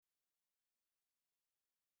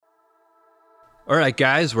All right,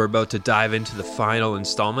 guys, we're about to dive into the final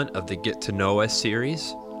installment of the Get to Know Us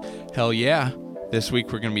series. Hell yeah. This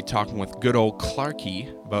week we're going to be talking with good old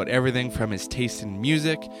Clarky about everything from his taste in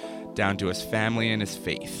music down to his family and his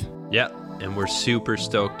faith. Yep, and we're super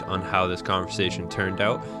stoked on how this conversation turned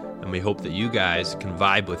out, and we hope that you guys can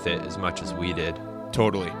vibe with it as much as we did.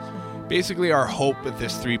 Totally. Basically, our hope with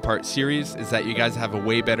this 3-part series is that you guys have a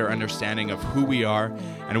way better understanding of who we are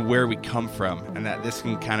and where we come from, and that this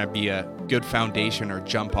can kind of be a good foundation or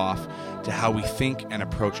jump off to how we think and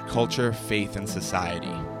approach culture, faith, and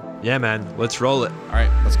society. Yeah, man, let's roll it. All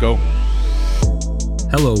right, let's go.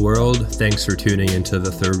 Hello, world. Thanks for tuning into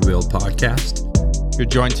the Third Wheel podcast. You're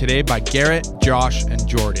joined today by Garrett, Josh, and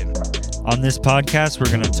Jordan. On this podcast,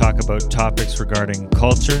 we're going to talk about topics regarding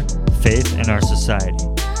culture, faith, and our society.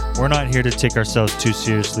 We're not here to take ourselves too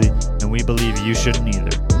seriously, and we believe you shouldn't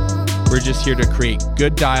either. We're just here to create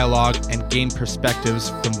good dialogue and gain perspectives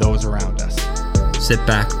from those around us. Sit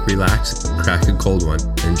back, relax, crack a cold one,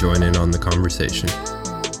 and join in on the conversation.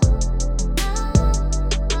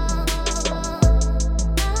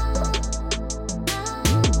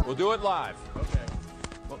 We'll do it live. Okay.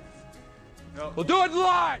 We'll do it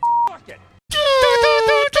live. Fuck it.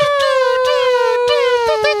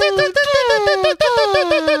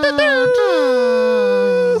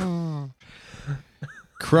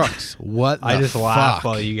 Crooks, what the I just laugh fuck?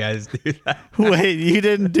 while you guys do that. Wait, you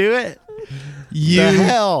didn't do it? You, The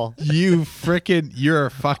hell? You're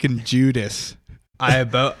a fucking Judas. I'm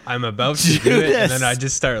about to do it, and then I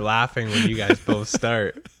just start laughing when you guys both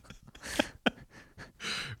start.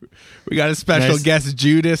 We got a special Nice. guest,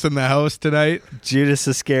 Judas, in the house tonight. Judas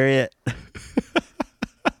Iscariot.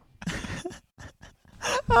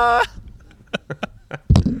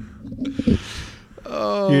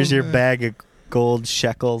 Here's your bag of gold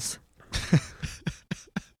shekels.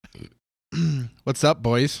 What's up,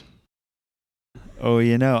 boys? Oh,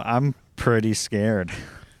 I'm pretty scared.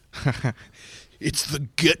 It's the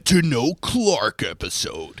Get to Know Clark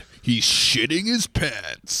episode. He's shitting his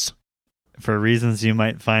pants. For reasons you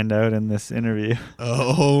might find out in this interview.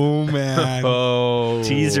 Oh, man. Oh,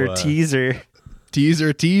 Teaser.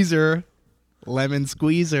 Teaser. Lemon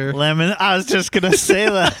squeezer. Lemon. I was just going to say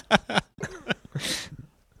that.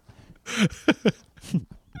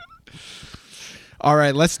 All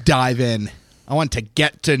right, let's dive in. I want to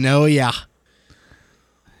get to know ya.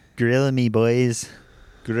 Grill me, boys.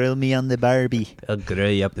 Grill me on the Barbie. I'll grill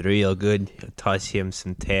you up real good. I'll toss him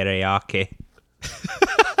some teriyaki.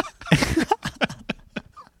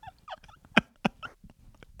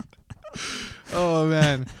 Oh,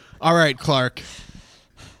 man. All right, Clark.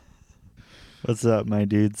 What's up, my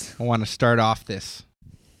dudes? I want to start off this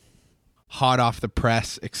hot off the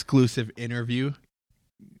press exclusive interview.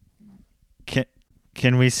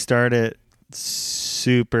 Can we start it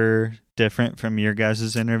super different from your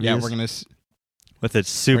guys' interviews? Yeah, we're going with a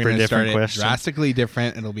super to start different it question. drastically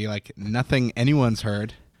different. It'll be like nothing anyone's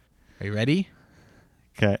heard. Are you ready?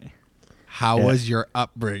 Okay. How was your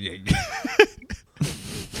upbringing?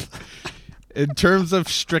 In terms of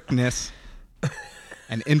strictness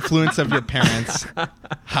and influence of your parents,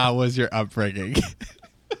 how was your upbringing?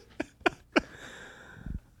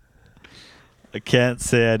 I can't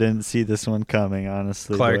say I didn't see this one coming,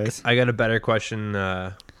 honestly, Clark, boys. I got a better question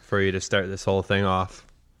for you to start this whole thing off.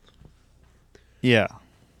 Yeah.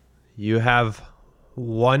 You have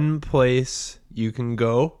one place you can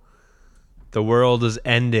go. The world is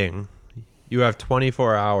ending. You have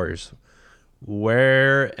 24 hours.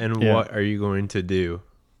 Where and what are you going to do?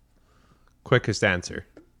 Quickest answer.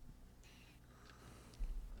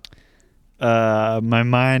 My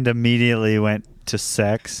mind immediately went to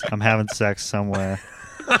sex. I'm having sex somewhere.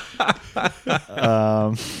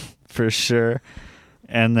 For sure.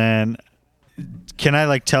 And then can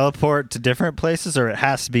I teleport to different places, or it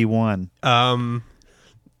has to be one? Nothing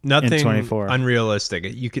In 24. unrealistic.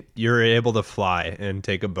 You're able to fly and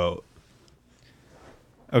take a boat.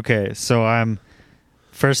 Okay, so I'm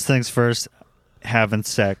first things first, having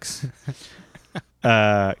sex.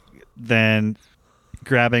 Then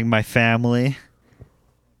grabbing my family,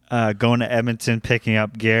 going to Edmonton, picking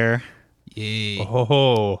up Gare. Yeah.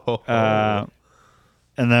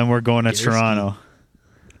 And then we're going to Garski. Toronto.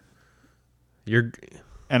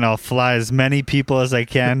 And I'll fly as many people as I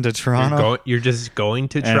can to Toronto. You're just going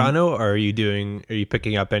to Toronto, or are you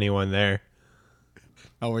picking up anyone there?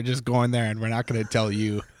 Oh, we're just going there, and we're not going to tell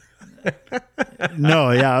you.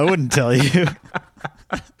 No, yeah, I wouldn't tell you.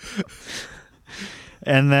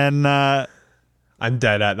 And then I'm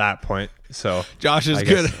dead at that point. So Josh is I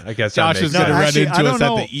good. guess Josh that is makes going to sense. run actually, I into don't us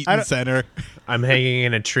know. at the Eaton Center. I'm hanging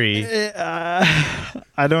in a tree.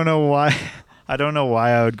 I don't know why. I don't know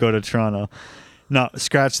why I would go to Toronto. No,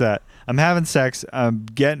 scratch that. I'm having sex. I'm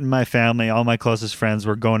getting my family, all my closest friends.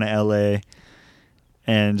 We're going to LA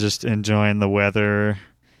and just enjoying the weather,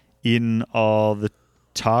 eating all the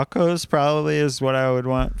tacos. Probably is what I would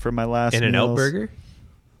want for my last In-N-Out meals. burger.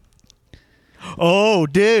 Oh,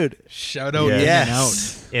 dude! Shout out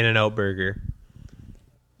Yes. In-N-Out burger.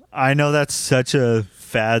 I know that's such a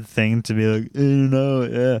fad thing to be like,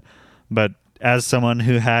 yeah. But as someone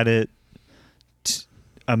who had it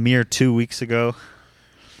a mere 2 weeks ago,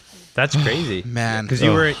 That's crazy, man. Because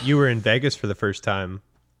you were in Vegas for the first time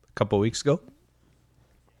a couple weeks ago.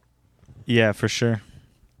 yeah, for sure.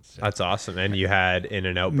 That's awesome, and you had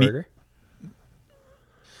In-N-Out burger.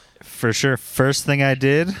 For sure. First thing I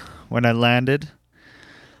did when I landed,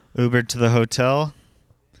 Ubered to the hotel,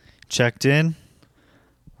 checked in,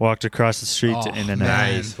 walked across the street to In-N-Out.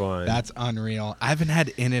 Nice one. That's unreal. I haven't had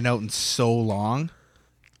In-N-Out in so long.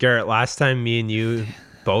 Garrett, last time me and you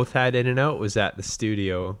both had In-N-Out was at the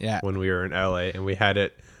studio when we were in LA, and we had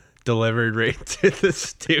it delivered right to the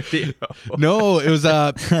studio. No, it was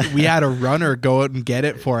we had a runner go out and get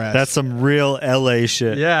it for us. That's some real LA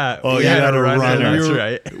shit. Yeah. Oh, we you had had a runner. That's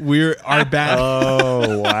right. We're our band.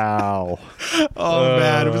 Oh, wow. Oh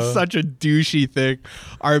man, it was such a douchey thing.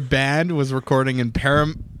 Our band was recording in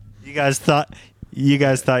You guys thought you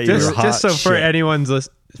were hot Just so for shit.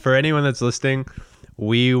 for anyone that's listening,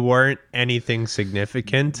 we weren't anything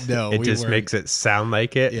significant. No, it we just weren't. makes it sound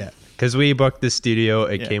like it. Yeah. Because we booked the studio,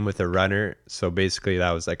 it Yeah. came with a runner, so basically that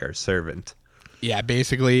was like our servant. Yeah,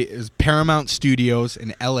 basically it was Paramount Studios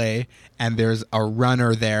in LA, and there's a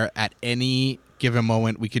runner there at any given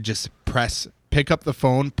moment. We could just pick up the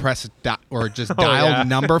phone, dial yeah.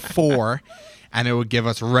 number 4, and it would give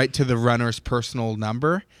us right to the runner's personal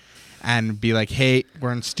number and be like, hey,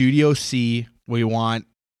 we're in Studio C. We want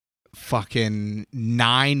fucking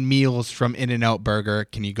 9 meals from In-N-Out Burger.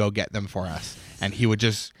 Can you go get them for us? And he would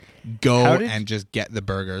just go and just get the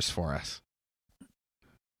burgers for us.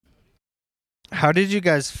 How did you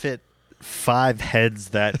guys fit 5 heads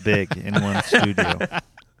that big in one studio?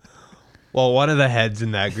 Well, one of the heads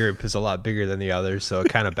in that group is a lot bigger than the others, so it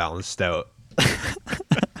kind of balanced out.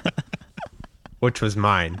 Which was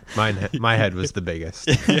mine. My head was the biggest.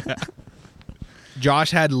 Yeah.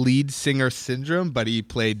 Josh had lead singer syndrome, but he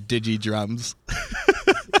played digi drums.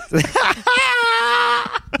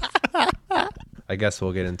 I guess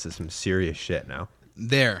we'll get into some serious shit now.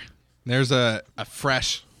 There's a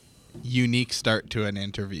fresh, unique start to an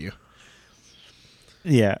interview.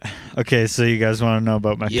 Yeah. Okay, so you guys want to know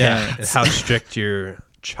about my And parents. how strict your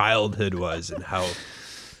childhood was, and how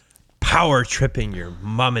power tripping your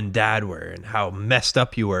mom and dad were, and how messed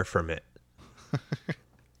up you were from it.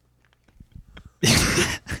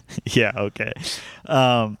 Yeah, okay.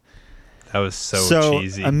 That was so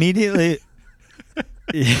cheesy. Immediately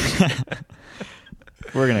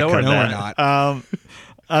we're gonna cut we're that.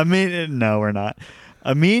 not. No, we're not.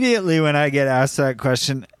 Immediately when I get asked that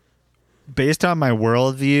question, based on my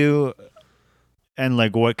worldview and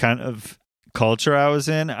like what kind of culture I was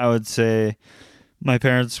in, I would say my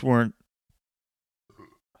parents weren't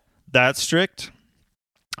that strict.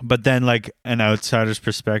 But then, like, an outsider's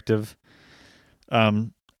perspective,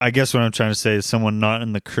 I guess what I'm trying to say is someone not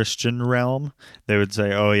in the Christian realm, they would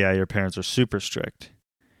say, oh yeah, your parents are super strict.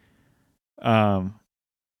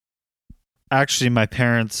 Actually, my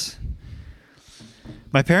parents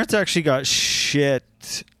actually got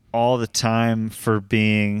shit all the time for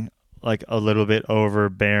being like a little bit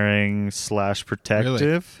overbearing /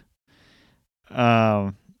 protective.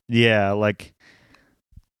 Really? Yeah, like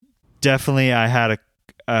definitely I had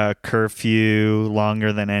a curfew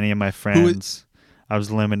longer than any of my friends. I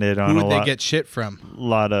was limited on Who would they get shit from?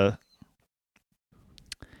 Lot of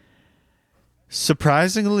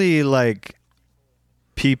surprisingly like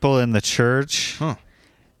people in the church. Huh.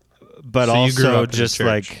 But So you grew also up in the just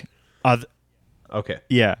church. like Okay.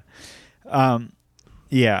 yeah.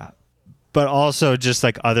 Yeah. But also just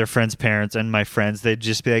like other friends' parents and my friends, they'd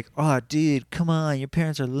just be like, oh, dude, come on, your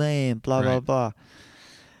parents are lame, blah, blah, Right. blah.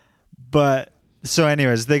 But so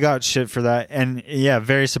anyways, they got shit for that. And yeah,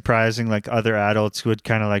 very surprising, like other adults would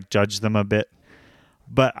kind of like judge them a bit.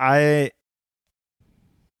 But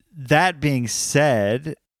that being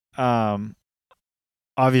said,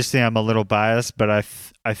 obviously I'm a little biased, but I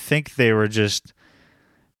think they were just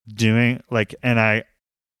doing like, and I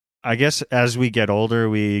guess as we get older,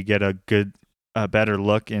 we get a better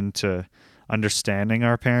look into understanding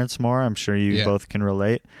our parents more. I'm sure you both can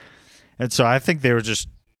relate. And so I think they were just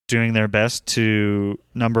doing their best to,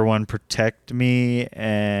 number one, protect me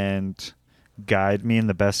and guide me in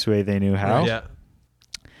the best way they knew how. Yeah.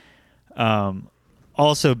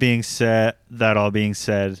 Also being said,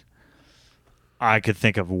 I could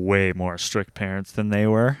think of way more strict parents than they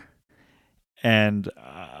were. And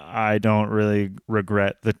I don't really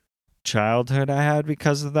regret the childhood I had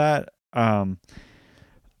because of that.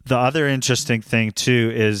 The other interesting thing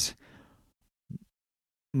too is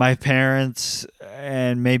my parents,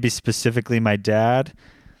 and maybe specifically my dad,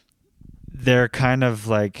 they're kind of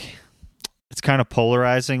like, it's kind of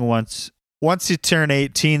polarizing. Once you turn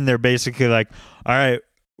 18, they're basically like, all right,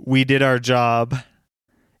 we did our job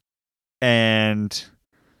and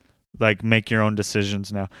like make your own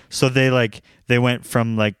decisions now. So they went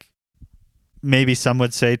from like, maybe some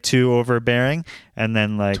would say too overbearing, and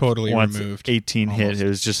then like Totally once removed, 18 almost. hit, it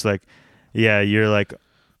was just like, yeah, you're like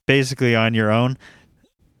basically on your own.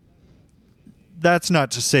 That's not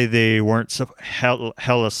to say they weren't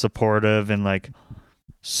hella supportive and like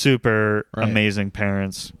super amazing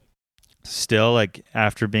parents still, like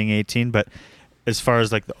after being 18. But as far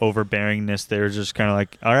as like the overbearingness, they were just kind of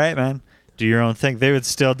like, all right, man, do your own thing. They would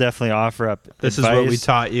still definitely offer up This advice. is what we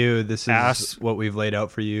taught you. This is what we've laid out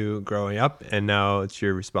for you growing up. And now it's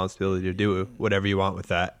your responsibility to do whatever you want with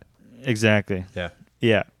that. Exactly.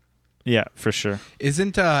 Yeah. Yeah, for sure.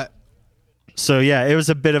 Isn't So yeah, it was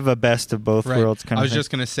a bit of a best of both right. worlds kind I of was thing.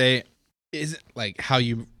 just gonna say, is it like how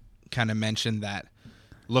you kind of mentioned that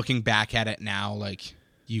looking back at it now, like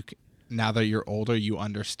now that you're older, you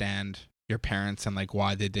understand your parents and like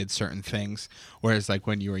why they did certain things, whereas like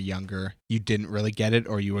when you were younger, you didn't really get it,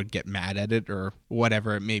 or you would get mad at it, or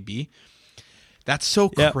whatever it may be. That's so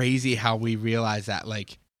crazy how we realize that,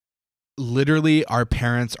 like, literally our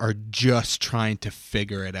parents are just trying to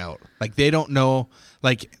figure it out. Like, they don't know.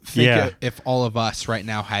 Like, think if all of us right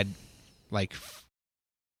now had like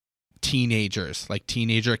teenagers, like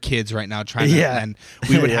teenager kids right now trying to, and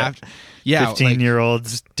we would have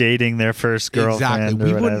 15-year-olds dating their first girlfriend. Exactly.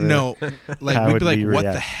 We or wouldn't know. Like, we'd be like, what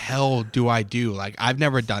react? the hell do I do? Like, I've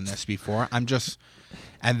never done this before. I'm just,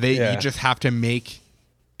 and you just have to make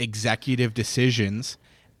executive decisions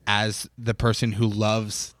as the person who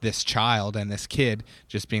loves this child and this kid,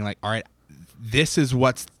 just being like, all right, this is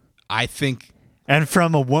what's, I think. And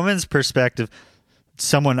from a woman's perspective,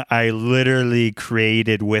 someone I literally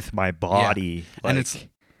created with my body. Yeah. And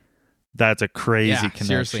that's a crazy connection.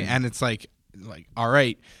 Seriously. And it's like, all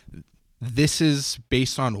right, this is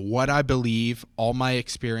based on what I believe, all my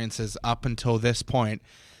experiences up until this point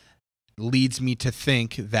leads me to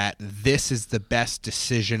think that this is the best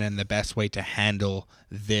decision and the best way to handle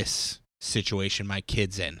this situation my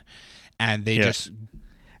kid's in. And they just,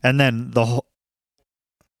 and then the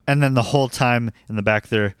whole time in the back of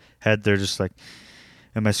their head, they're just like,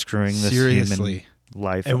 am I screwing this human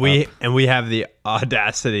life and up? we have the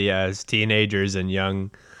audacity as teenagers and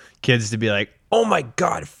young kids to be like, oh my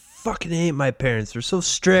God, I fucking hate my parents. They're so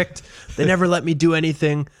strict. They never let me do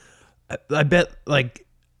anything. I bet like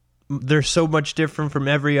they're so much different from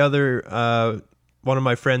every other one of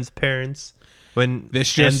my friends' parents. When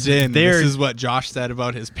this is what Josh said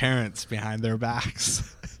about his parents behind their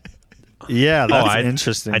backs. Yeah, that's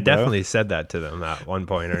interesting. I definitely said that to them at one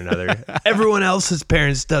point or another. Everyone else's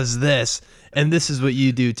parents does this, and this is what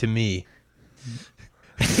you do to me.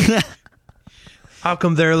 How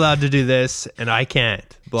come they're allowed to do this and I can't?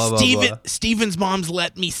 Blah, blah, blah. Steven's mom's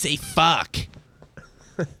let me say fuck.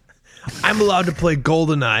 I'm allowed to play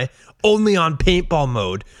GoldenEye only on paintball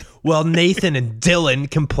mode, while Nathan and Dylan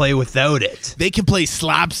can play without it. They can play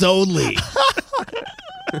slaps only.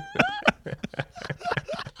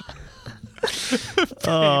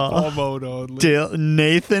 Paintball mode only.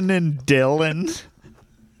 Nathan and Dylan.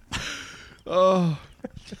 Oh,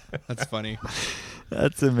 that's funny.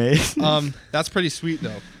 That's amazing. That's pretty sweet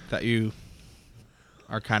though, that you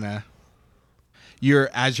are kind of,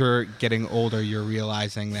 as you're getting older, you're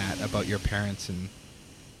realizing that about your parents,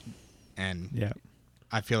 and yeah,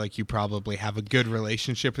 I feel like you probably have a good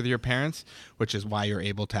relationship with your parents, which is why you're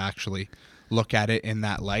able to actually look at it in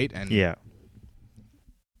that light. And yeah,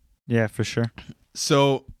 for sure.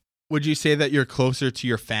 So would you say that you're closer to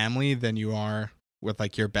your family than you are with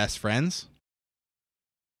like your best friends?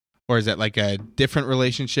 Or is it like a different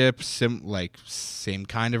relationship, same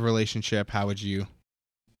kind of relationship? How would you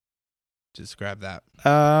describe that?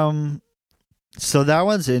 So that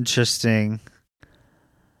one's interesting.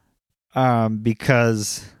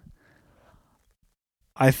 Because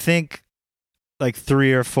I think like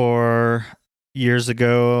 3 or 4 years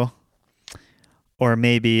ago, or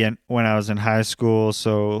maybe when I was in high school,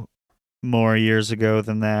 so more years ago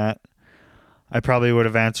than that, I probably would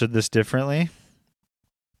have answered this differently.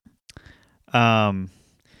 I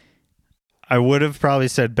would have probably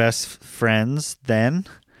said best friends then,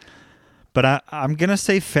 but I'm going to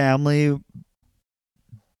say family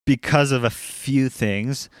because of a few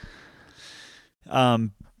things.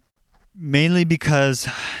 Mainly because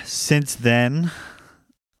since then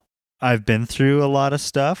I've been through a lot of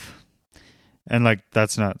stuff, and like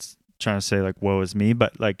that's not trying to say like woe is me,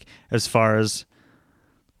 but like as far as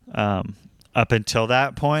up until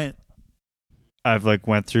that point, I've like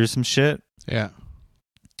went through some shit. Yeah.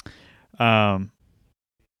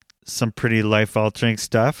 Some pretty life altering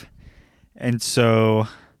stuff. And so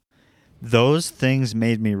those things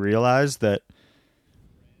made me realize that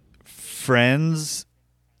friends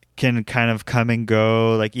can kind of come and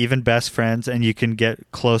go, like even best friends, and you can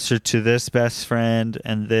get closer to this best friend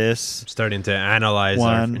and this. I'm starting to analyze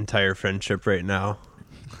our entire friendship right now.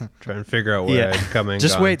 Trying to figure out where I'd come and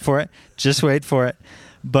Just gone. wait for it. Just wait for it.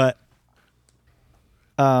 But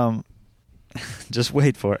just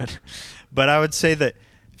wait for it. But I would say that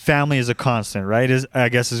family is a constant, right? I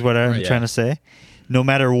guess is what I'm trying to say. No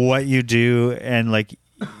matter what you do, and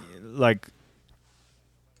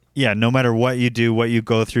no matter what you do, what you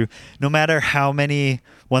go through, no matter how many.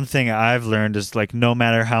 One thing I've learned is like, no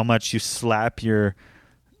matter how much you slap your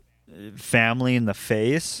family in the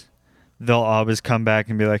face, they'll always come back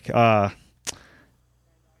and be like, and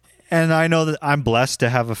I know that I'm blessed to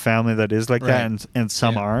have a family that is like that, and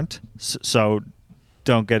some aren't. So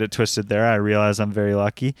don't get it twisted there. I realize I'm very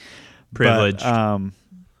lucky. Privileged. But,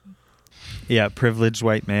 privileged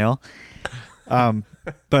white male.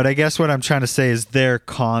 But I guess what I'm trying to say is they're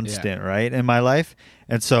constant, right, in my life.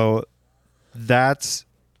 And so that's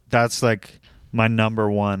like my number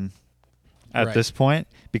one at this point,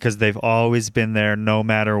 because they've always been there no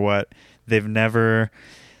matter what. They've never,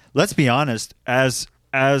 let's be honest, as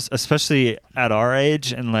especially at our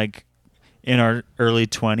age and like in our early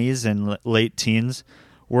 20s and late teens,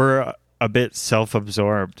 we're a bit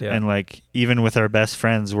self-absorbed. And like even with our best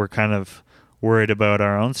friends, we're kind of worried about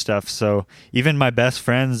our own stuff. So even my best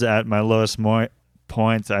friends at my lowest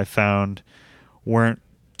points, I found, weren't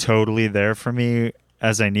totally there for me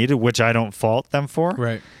as I needed, which I don't fault them for.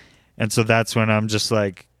 Right. And so that's when I'm just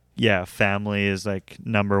like, yeah, family is like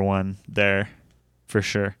number one there for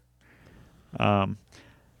sure.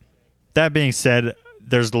 That being said,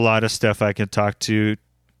 there's a lot of stuff I can talk to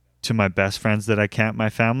my best friends that I can't my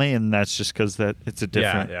family, and that's just because that it's a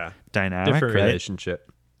different dynamic, different right?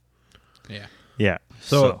 relationship. Yeah.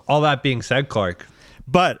 So all that being said, Clark.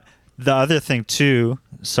 But the other thing too,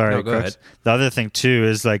 sorry, go ahead. The other thing too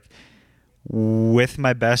is like with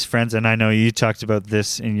my best friends, and I know you talked about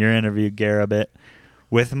this in your interview, Gare, a bit.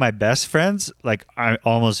 With my best friends, like I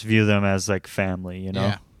almost view them as like family, you know?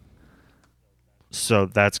 Yeah. So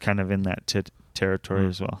that's kind of in that territory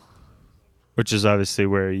as well, which is obviously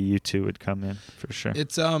where you two would come in for sure.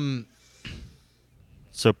 It's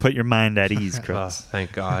So put your mind at ease, Chris. Oh,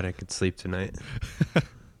 thank God I could sleep tonight.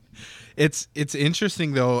 It's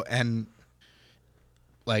interesting though, and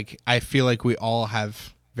like I feel like we all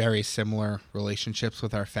have very similar relationships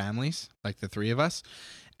with our families, like the three of us,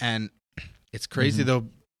 and it's crazy though.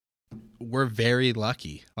 We're very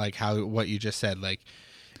lucky, like what you just said, like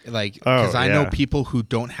because I know people who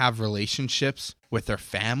don't have relationships with their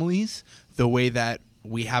families the way that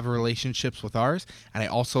we have relationships with ours, and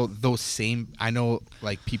I know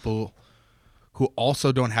like people who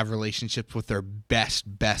also don't have relationships with their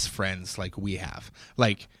best friends like we have.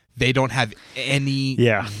 Like they don't have any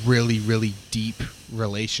really, really deep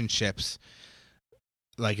relationships.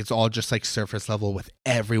 Like it's all just like surface level with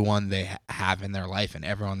everyone they have in their life and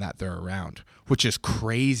everyone that they're around, which is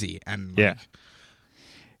crazy. And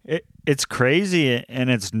it's crazy, and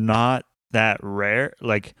it's not that rare.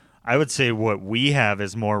 Like I would say what we have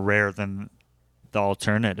is more rare than the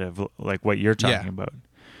alternative, like what you're talking about.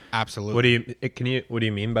 Absolutely. What do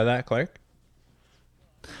you mean by that, Clark?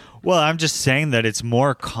 Well, I'm just saying that it's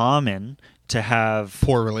more common to have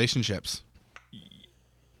poor relationships.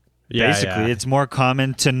 Basically, it's more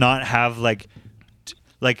common to not have like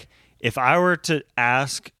if I were to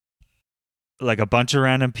ask like a bunch of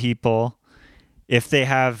random people if they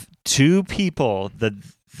have two people that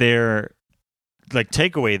they're like,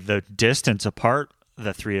 take away the distance apart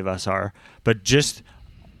the three of us are, but just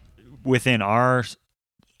within us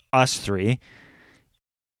three,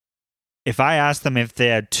 if I asked them if they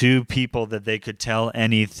had two people that they could tell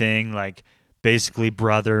anything, like basically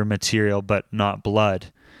brother material but not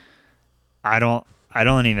blood, I don't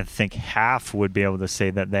even think half would be able to say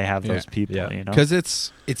that they have those people, you know? Because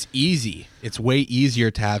it's easy. It's way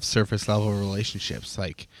easier to have surface level relationships.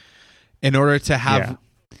 Like in order to have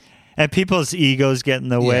and people's egos get in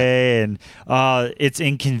the way, and it's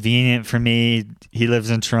inconvenient for me. He lives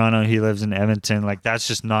in Toronto, he lives in Edmonton. Like that's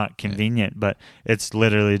just not convenient, but it's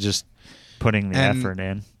literally just putting the effort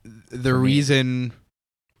in. The reason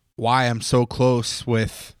why I'm so close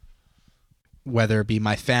with whether it be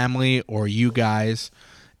my family or you guys,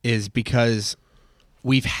 is because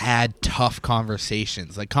we've had tough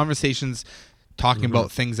conversations, like conversations talking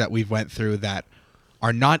about things that we've went through that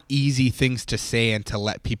are not easy things to say and to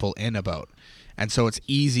let people in about. And so it's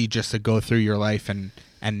easy just to go through your life and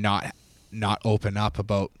not open up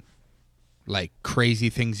about like crazy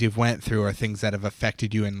things you've went through or things that have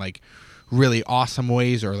affected you in like really awesome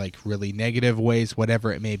ways or like really negative ways,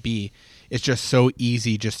 whatever it may be. It's just so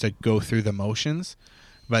easy just to go through the motions.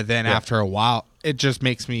 But then after a while, it just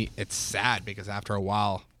makes me, it's sad because after a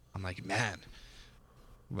while, I'm like, man,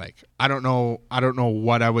 like, I don't know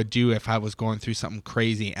what I would do if I was going through something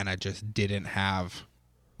crazy and I just didn't have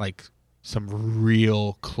like some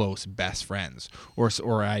real close best friends or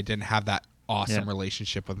I didn't have that awesome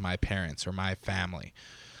relationship with my parents or my family.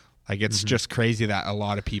 Like, it's just crazy that a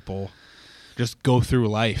lot of people just go through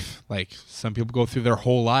life. Like, some people go through their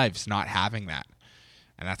whole lives not having that.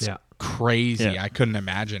 And that's crazy. Yeah. I couldn't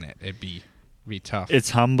imagine it. It'd be tough.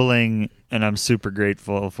 It's humbling, and I'm super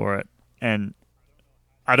grateful for it. And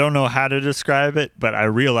I don't know how to describe it, but I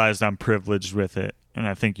realized I'm privileged with it, and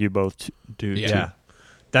I think you both do too. Yeah.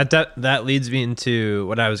 That leads me into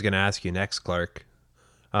what I was going to ask you next, Clark.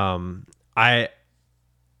 I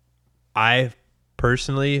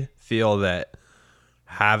personally feel that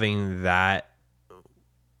having that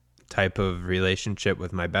type of relationship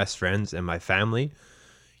with my best friends and my family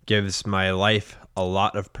gives my life a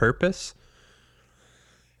lot of purpose.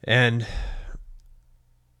 And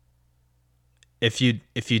if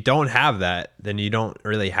you don't have that, then you don't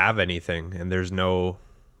really have anything, and there's no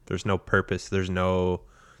purpose. There's no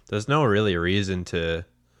really reason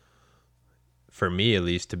for me at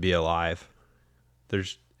least, to be alive.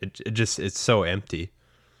 It's so empty.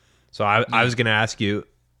 So I was going to ask you,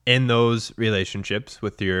 in those relationships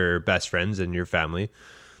with your best friends and your family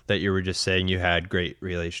that you were just saying you had great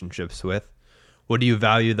relationships with, what do you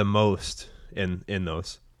value the most in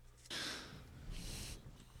those?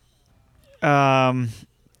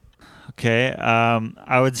 Okay.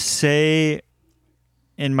 I would say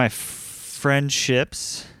in my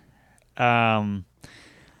friendships, I'm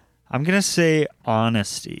going to say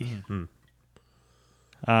honesty.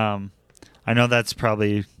 I know that's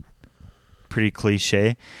probably pretty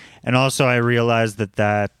cliche. And also I realize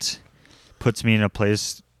that puts me in a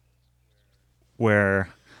place where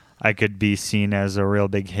I could be seen as a real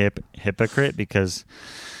big hypocrite because,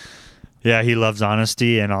 yeah, he loves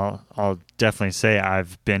honesty, and I'll definitely say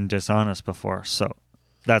I've been dishonest before. So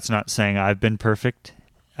that's not saying I've been perfect.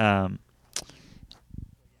 So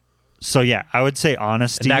yeah, I would say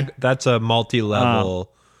honesty. And that's a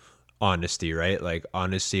multi-level honesty, right? Like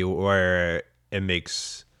honesty where it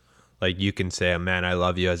makes, like, you can say, man, I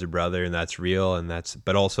love you as a brother, and that's real, and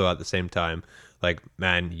but also at the same time, like,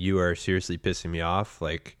 man, you are seriously pissing me off,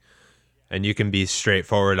 like, and you can be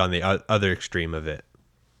straightforward on the other extreme of it.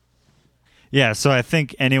 Yeah, so I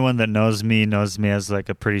think anyone that knows me as like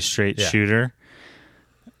a pretty straight shooter,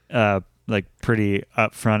 like pretty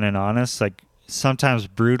upfront and honest, like sometimes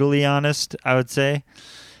brutally honest, I would say.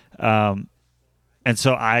 And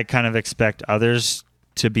so I kind of expect others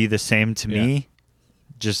to be the same to me,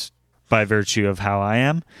 just by virtue of how I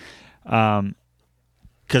am.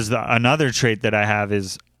 Because another trait that I have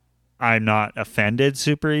is I'm not offended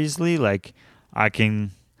super easily. Like,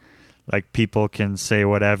 people can say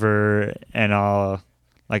whatever, and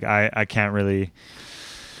I can't really,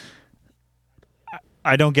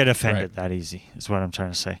 I don't get offended that easy, is what I'm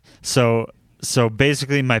trying to say. So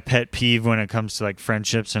basically my pet peeve when it comes to like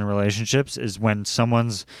friendships and relationships is when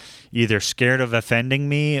someone's either scared of offending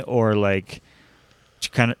me or like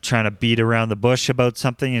kind of trying to beat around the bush about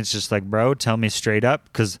something. It's just like, bro, tell me straight up,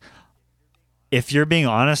 because if you're being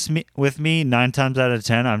honest with me 9 times out of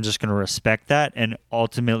 10, I'm just going to respect that and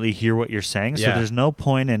ultimately hear what you're saying. So there's no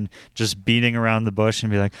point in just beating around the bush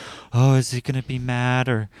and be like, oh, is he going to be mad?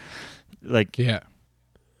 Or like,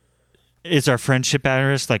 is our friendship at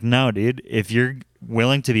risk? Like, no, dude, if you're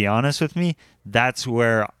willing to be honest with me, that's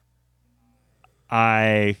where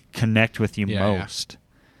I connect with you most.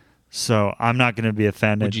 So I'm not going to be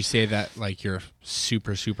offended. Would you say that like you're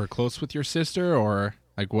super, super close with your sister, or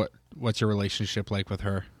like what's your relationship like with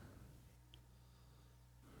her?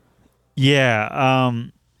 Yeah.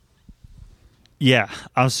 Yeah,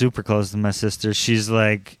 I'm super close to my sister. She's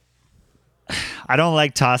like, I don't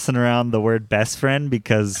like tossing around the word best friend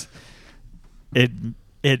because it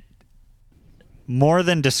more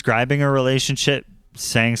than describing a relationship,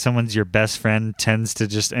 saying someone's your best friend tends to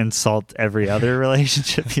just insult every other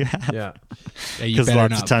relationship you have. Yeah, because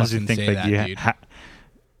lots of times we think like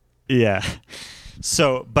you.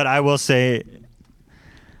 So, but I will say,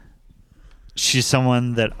 she's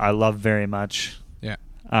someone that I love very much. Yeah.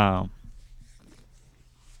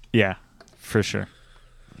 Yeah, for sure.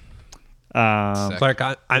 Sick. Clark,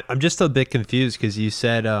 I'm just a bit confused because you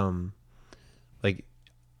said, like,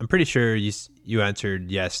 I'm pretty sure you answered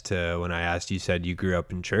yes to when I asked. You said you grew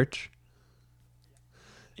up in church.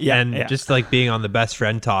 Yeah, and yeah. just like being on the best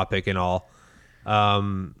friend topic and all,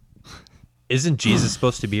 isn't Jesus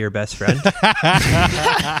supposed to be your best friend?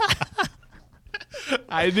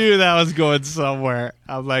 I knew that was going somewhere.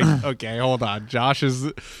 I'm like, okay, hold on. Josh is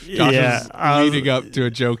leading up to a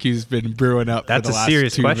joke he's been brewing up. That's for the a last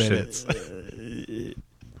serious 2 question. minutes.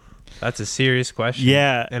 That's a serious question.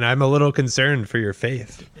 Yeah. And I'm a little concerned for your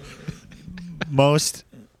faith.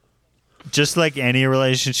 Just like any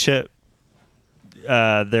relationship,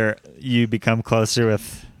 there you become closer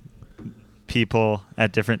with people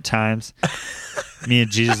at different times. Me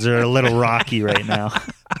and Jesus are a little rocky right now.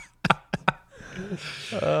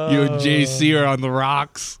 You and JC are on the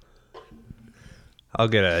rocks, I'll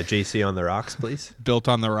get a JC on the rocks, please. built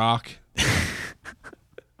on the rock.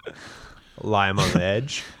 Lie him on the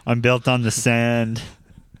edge. I'm built on the sand.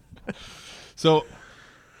 So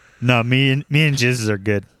No, me and Jesus are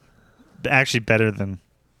good. Actually, better than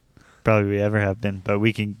probably we ever have been. But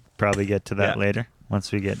we can probably get to that later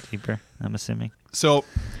once we get deeper, I'm assuming. So,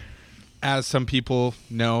 as some people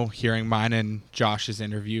know, hearing mine and Josh's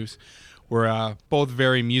interviews, we're both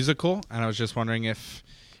very musical, and I was just wondering if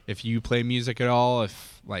you play music at all,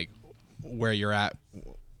 if like where you're at,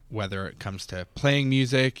 whether it comes to playing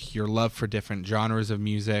music, your love for different genres of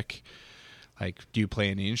music. Like, do you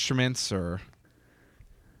play any instruments or?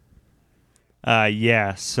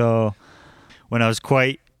 Yeah. So when I was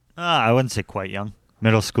I wouldn't say quite young,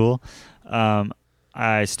 middle school,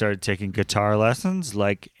 I started taking guitar lessons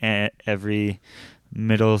like every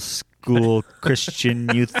middle school Christian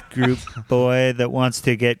youth group boy that wants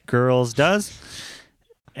to get girls does.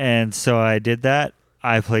 And so I did that.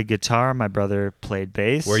 I played guitar. My brother played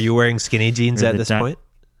bass. Were you wearing skinny jeans at this point?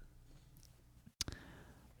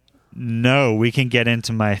 No, we can get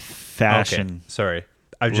into my fashion. Okay. Sorry.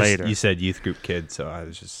 Later. You said youth group kid, so I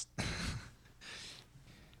was just...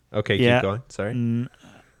 Okay, Yeah. keep going. Sorry.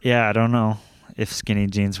 Yeah, I don't know if skinny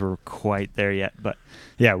jeans were quite there yet, but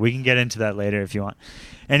yeah, we can get into that later if you want.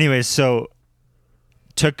 Anyways, so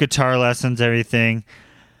took guitar lessons, everything.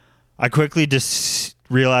 I quickly just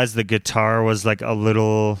realized the guitar was like a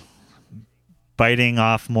little biting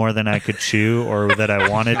off more than I could chew or that I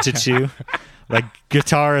wanted to chew. Like,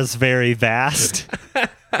 guitar is very vast.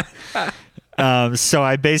 So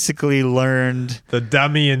I basically learned The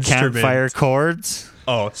dummy instrument. campfire chords.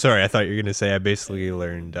 Oh, sorry. I thought you were going to say I basically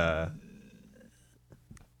learned the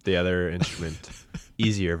other instrument.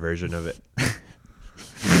 Easier version of it.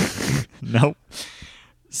 Nope.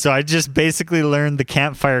 So I just basically learned the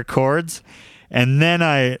campfire chords, and then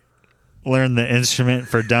I learned the instrument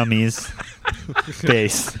for dummies,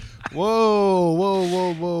 bass. Whoa.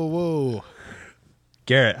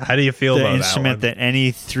 Garrett, how do you feel The about instrument that that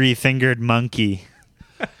any three-fingered monkey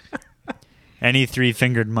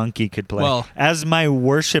could play. Well- as my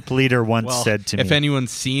worship leader once said to me. If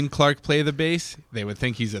anyone's seen Clark play the bass, they would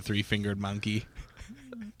think he's a 3-fingered monkey.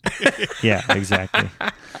 Yeah, exactly.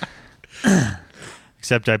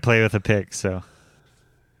 Except I play with a pick, so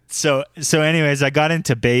anyways, I got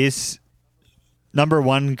into bass, number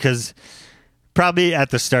one, because probably at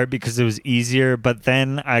the start because it was easier, but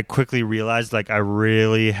then I quickly realized like I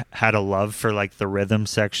really had a love for like the rhythm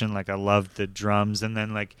section. Like I loved the drums, and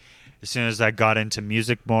then like as soon as I got into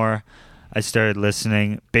music more, I started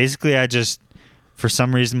listening. Basically, I just, for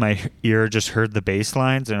some reason, my ear just heard the bass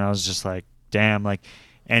lines, and I was just like, damn, like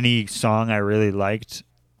any song I really liked,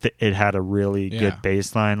 it had a really good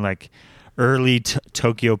bass line. Like early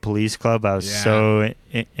Tokyo Police Club, I was so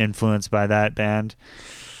influenced by that band.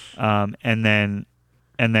 And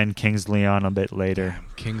then Kings of Leon a bit later.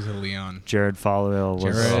 Kings of Leon. Jared Followill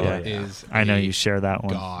was. Jared is. I know you share that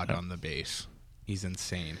one. God on the bass. He's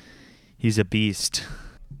insane. He's a beast.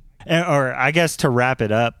 Or I guess to wrap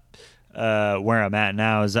it up, where I'm at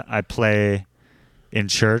now is I play in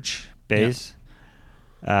church bass,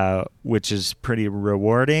 which is pretty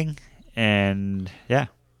rewarding, and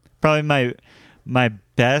probably my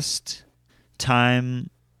best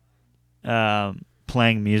time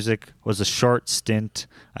playing music was a short stint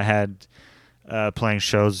I had playing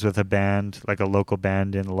shows with a band, like a local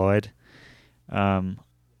band in Lloyd,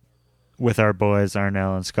 with our boys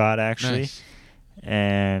Arnell and Scott, actually. Nice.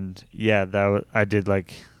 And I did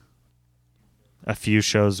like a few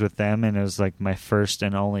shows with them, and it was like my first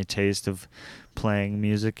and only taste of playing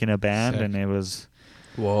music in a band. Sick. And it was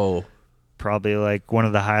Whoa. probably like one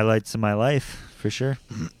of the highlights of my life for sure.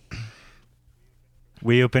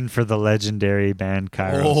 We opened for the legendary band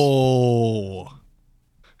Kairos Oh,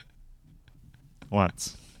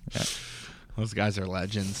 once. Yeah. those guys are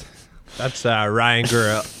legends. That's Ryan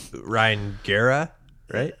Guerra,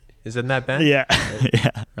 right? Is in that band? Yeah. Yeah.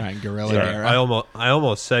 Ryan Gorilla Sorry, Guerra. I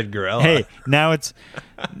almost said Gorilla. Hey, now it's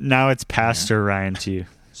Pastor Ryan to you.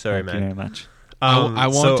 Sorry, Thank you man. very much. I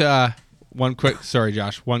won't. One quick, sorry,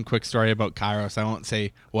 Josh. One quick story about Kairos. I won't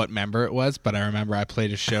say what member it was, but I remember I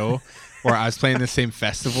played a show where I was playing the same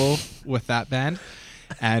festival with that band,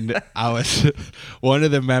 and I was one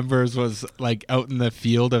of the members was like out in the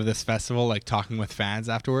field of this festival, like talking with fans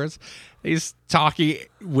afterwards. He's talking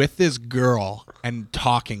with this girl and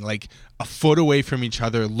talking like a foot away from each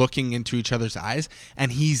other, looking into each other's eyes,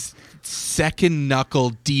 and he's second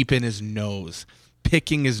knuckle deep in his nose,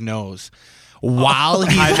 picking his nose. While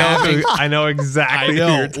he's having, I know exactly who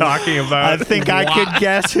you're talking about. I think I could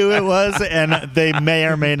guess who it was, and they may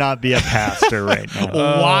or may not be a pastor right now.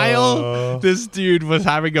 while this dude was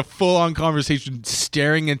having a full-on conversation,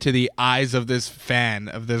 staring into the eyes of this fan,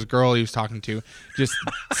 of this girl he was talking to, just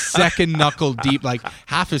second knuckle deep, like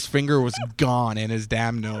half his finger was gone in his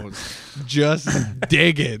damn nose, just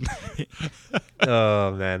digging.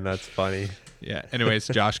 Oh man, that's funny. Yeah. Anyways,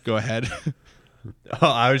 Josh, go ahead. Oh,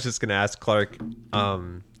 I was just gonna ask Clark,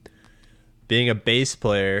 being a bass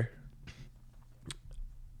player,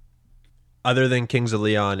 other than Kings of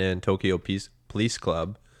Leon and Tokyo Police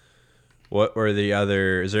Club, what were the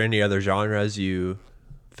other? Is there any other genres you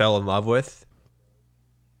fell in love with?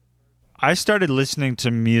 I started listening to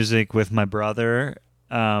music with my brother,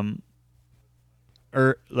 like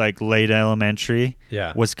late elementary.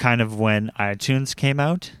 Yeah. Was kind of when iTunes came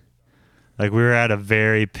out. Like we were at a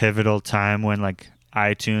very pivotal time when like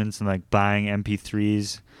iTunes and like buying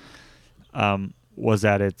MP3s was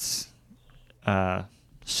at its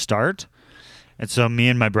start. And so me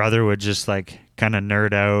and my brother would just like kind of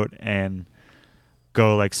nerd out and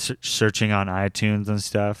go like searching on iTunes and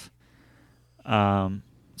stuff.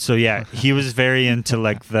 So yeah, he was very into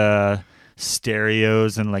like the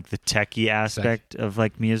stereos and like the techie aspect of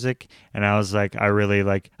like music, and I was like, I really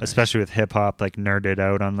like, especially with hip hop, like nerded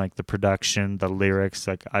out on like the production, the lyrics.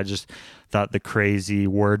 Like I just thought the crazy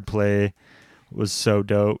wordplay was so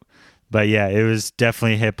dope. But yeah, it was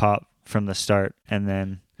definitely hip hop from the start, and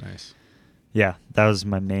then Nice. yeah, that was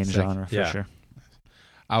my main genre for sure.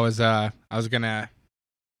 I was gonna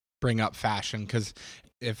bring up fashion, because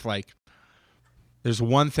if like there's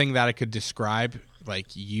one thing that I could describe like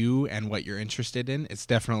you and what you're interested in, it's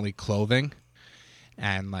definitely clothing.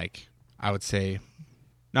 And like I would say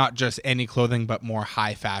not just any clothing, but more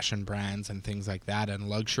high fashion brands and things like that, and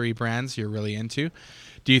luxury brands you're really into.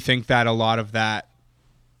 Do you think that a lot of that,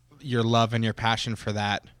 your love and your passion for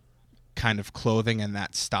that kind of clothing and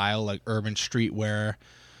that style, like urban streetwear,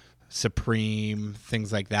 Supreme,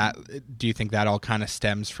 things like that, do you think that all kind of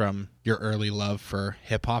stems from your early love for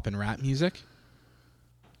hip hop and rap music?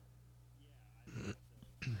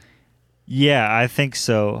 Yeah, I think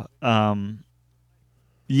so.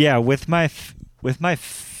 Yeah, with my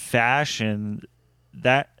fashion,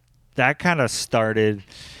 that kind of started,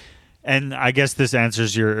 and I guess this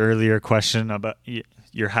answers your earlier question about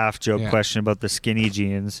your half joke question about the skinny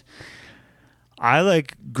jeans. I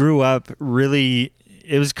like grew up really.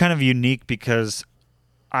 It was kind of unique because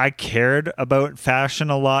I cared about fashion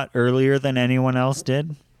a lot earlier than anyone else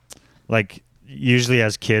did. Like usually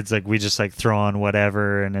as kids, like we just like throw on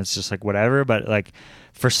whatever and it's just like whatever. But like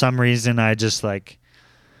for some reason, I just like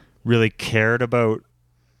really cared about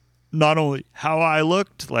not only how I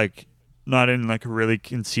looked, like not in like a really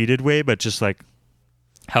conceited way, but just like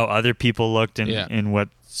how other people looked and what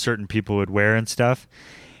certain people would wear and stuff.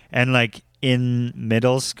 And like in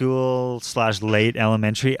middle school / late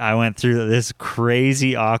elementary, I went through this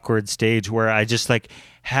crazy awkward stage where I just like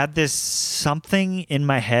had this something in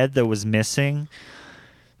my head that was missing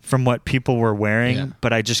from what people were wearing,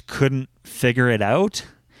 but I just couldn't figure it out.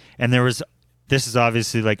 And this is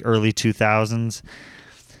obviously like early 2000s.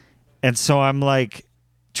 And so I'm like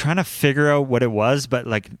trying to figure out what it was, but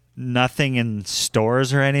like nothing in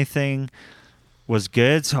stores or anything was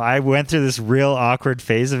good. So I went through this real awkward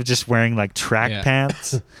phase of just wearing like track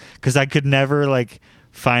pants because I could never like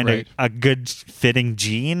find a good fitting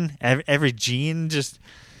jean. Every jean just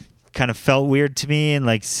kind of felt weird to me, and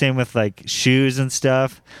like same with like shoes and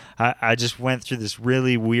stuff. I just went through this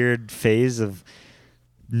really weird phase of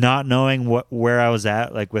not knowing where I was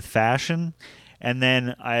at like with fashion. And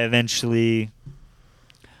then I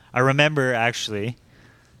remember actually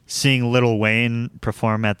seeing Lil Wayne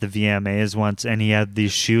perform at the VMAs once, and he had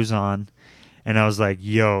these shoes on, and I was like,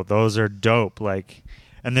 yo, those are dope. Like,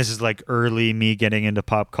 and this is like early me getting into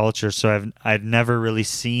pop culture, so I'd never really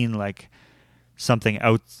seen like something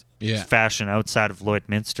fashion outside of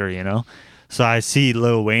Lloydminster, you know. So I see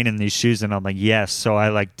Lil Wayne in these shoes, and I'm like, yes. So I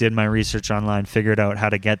like did my research online, figured out how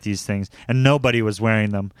to get these things, and nobody was wearing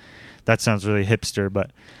them. That sounds really hipster,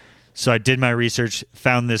 but so I did my research,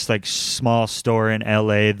 found this like small store in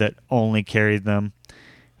LA that only carried them,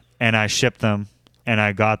 and I shipped them, and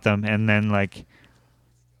I got them, and then like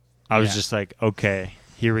I was just like, okay,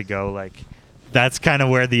 here we go. Like that's kind of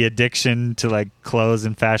where the addiction to like clothes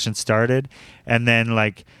and fashion started, and then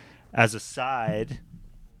like as a side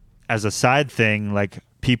thing, like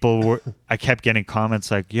I kept getting comments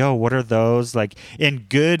like, yo, what are those? Like in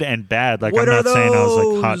good and bad. Like, what I'm not saying I was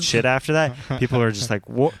like hot those? shit after that. People are just like,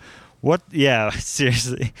 what? Yeah,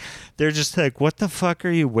 seriously. They're just like, what the fuck are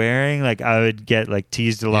you wearing? Like I would get like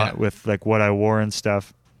teased a lot with like what I wore and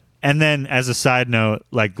stuff. And then as a side note,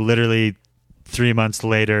 like literally 3 months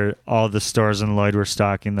later, all the stores in Lloyd were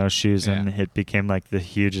stocking those shoes, and it became like the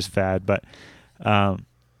hugest fad. But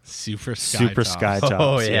Super sky tops.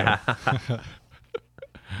 Oh yeah.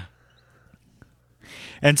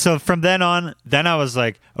 And so from then on, I was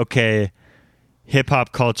like, okay, hip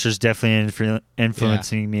hop culture is definitely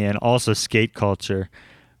influencing me, and also skate culture.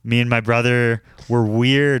 Me and my brother were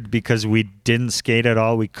weird because we didn't skate at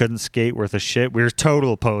all. We couldn't skate worth a shit. We were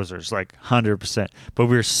total posers, like 100%. But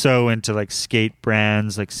we were so into like skate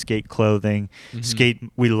brands, like skate clothing,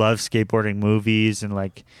 We love skateboarding movies, and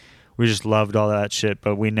like we just loved all that shit.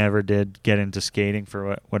 But we never did get into skating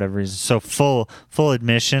for whatever reason. So full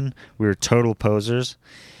admission, we were total posers.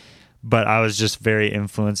 But I was just very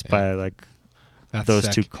influenced by like those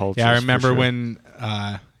two cultures. Yeah, I remember when.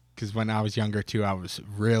 Because when I was younger too, I was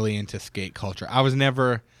really into skate culture. I was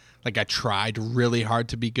never like, I tried really hard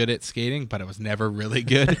to be good at skating, but I was never really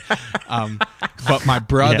good. But my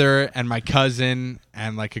brother and my cousin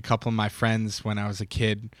and like a couple of my friends when I was a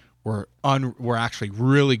kid were actually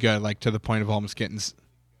really good, like to the point of almost getting.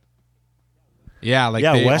 Yeah, like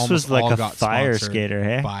they Wes was like a got fire sponsored skater,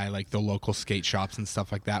 hey? by like the local skate shops and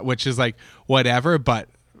stuff like that, which is like whatever, but.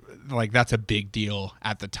 Like that's a big deal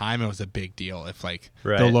at the time. It was a big deal if like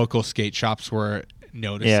the local skate shops were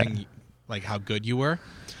noticing like how good you were.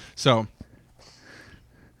 So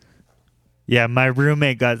yeah, my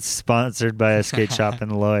roommate got sponsored by a skate shop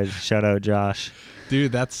in Lloyd. Shout out Josh.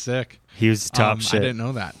 Dude, that's sick. He was top shit. I didn't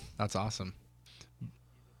know that. That's awesome.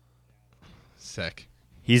 Sick.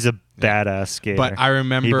 He's a badass skater. But I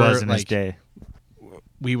remember he was in like his day.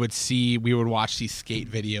 We would watch these skate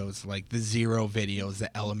videos, like the Zero videos,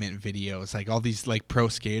 the Element videos, like all these like pro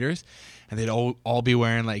skaters, and they'd all be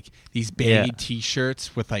wearing like these baggy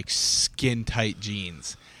t-shirts with like skin tight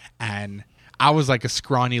jeans. And I was like a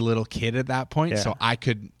scrawny little kid at that point, so I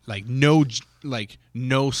could like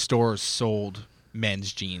no stores sold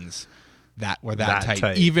men's jeans that were that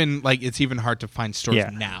tight. Even like it's even hard to find stores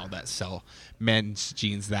now that sell men's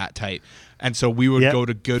jeans that tight. And so we would go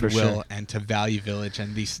to Goodwill and to Value Village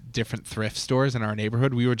and these different thrift stores in our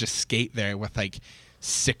neighborhood. We would just skate there with like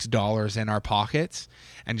 $6 in our pockets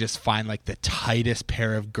and just find like the tightest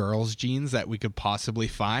pair of girls' jeans that we could possibly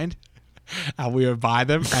find. And we would buy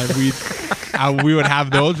them, and we would have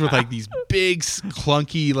those with like these big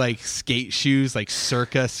clunky like skate shoes, like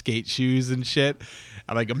Circa skate shoes and shit.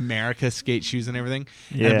 Like America skate shoes and everything,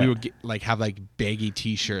 and we would have like baggy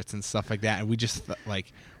t-shirts and stuff like that, and we just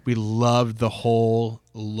we loved the whole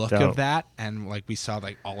look of that, and like we saw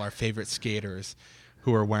like all our favorite skaters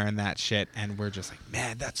who were wearing that shit, and we're just like,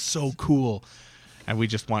 man, that's so cool, and we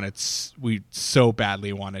so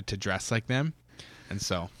badly wanted to dress like them, and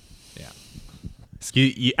so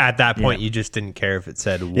at that point you just didn't care if it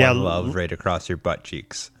said one love right across your butt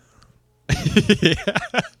cheeks.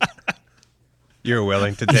 You're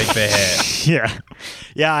willing to take the hit.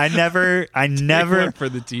 Yeah. I never for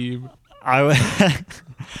the team.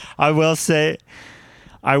 I will say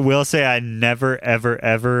I never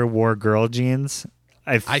ever wore girl jeans.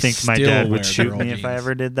 I think my dad would shoot me if I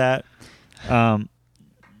ever did that.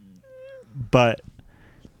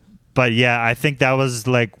 But yeah, I think that was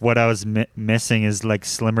like what I was missing is like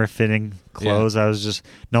slimmer fitting clothes. I was just,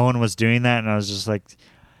 no one was doing that, and I was just like,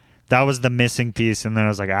 that was the missing piece. And then I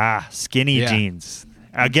was like, skinny jeans.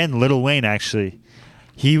 Again, Lil Wayne, actually.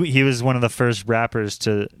 He was one of the first rappers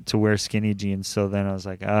to wear skinny jeans. So then I was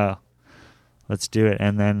like, oh, let's do it.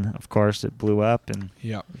 And then, of course, it blew up, and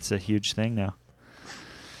it's a huge thing now.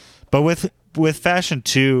 But with fashion,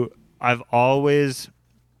 too, I've always...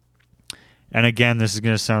 And again, this is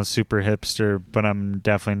going to sound super hipster, but I'm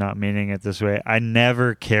definitely not meaning it this way. I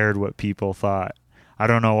never cared what people thought. I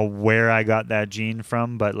don't know where I got that gene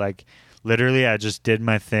from, but like literally I just did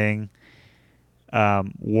my thing.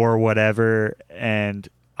 wore whatever, and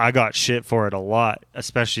I got shit for it a lot,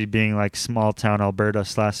 especially being like small town Alberta /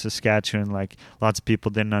 Saskatchewan. Like lots of people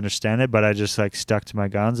didn't understand it, but I just like stuck to my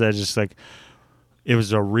guns. I just like, it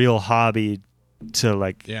was a real hobby to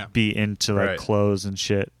like be into like clothes and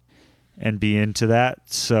shit and be into that.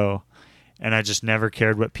 So, and I just never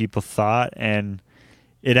cared what people thought. And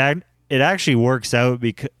it actually works out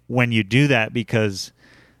because when you do that, because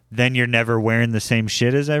then you're never wearing the same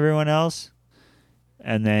shit as everyone else.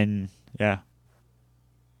 And then, yeah.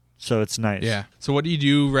 So it's nice. Yeah. So what do you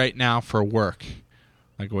do right now for work?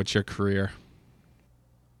 Like, what's your career?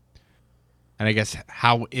 And I guess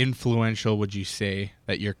how influential would you say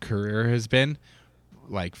that your career has been,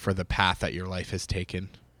 like, for the path that your life has taken?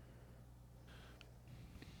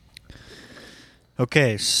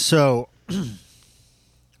 Okay, so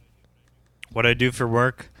what I do for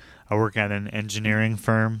work, I work at an engineering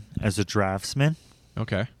firm as a draftsman.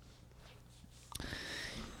 Okay.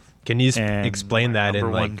 Can you explain that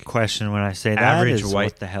in one like question when I say that average is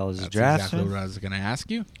white? What the hell is a That's draftsman? exactly what I was going to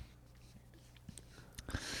ask you.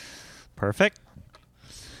 Perfect.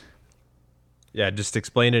 Yeah, just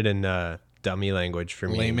explain it in dummy language for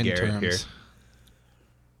me Layman and Garrett terms. here.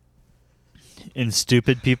 In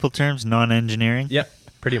stupid people terms, non-engineering? Yep,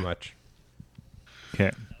 pretty much.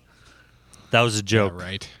 Okay. That was a joke, Yeah,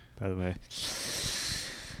 right. by the way.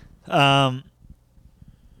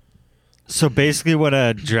 So basically what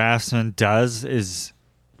a draftsman does is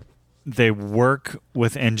they work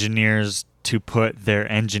with engineers to put their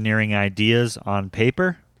engineering ideas on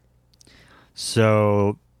paper,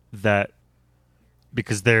 so that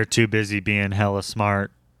because they're too busy being hella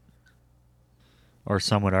smart, or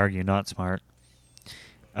some would argue not smart,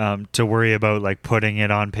 to worry about like putting it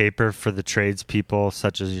on paper for the tradespeople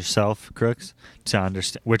such as yourself, crooks, to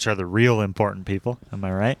understand, which are the real important people, am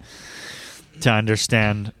I right? To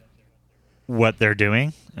understand what they're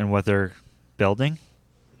doing and what they're building.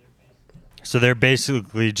 So they're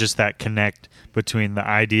basically just that connect between the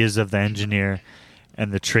ideas of the engineer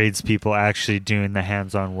and the tradespeople actually doing the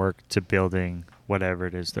hands-on work to building whatever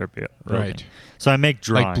it is they're building. Right. So I make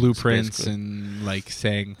drawings, like blueprints basically. and like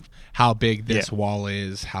saying how big this wall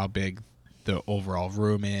is, how big the overall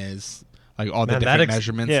room is, like all the different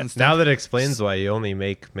measurements and stuff. Now that explains why you only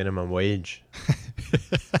make minimum wage.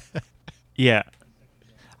 Yeah.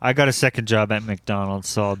 I got a second job at McDonald's,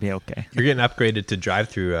 so I'll be okay. You're getting upgraded to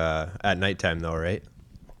drive-through at nighttime, though, right?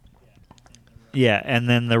 Yeah, and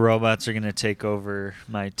then the robots are going to take over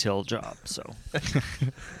my till job. So,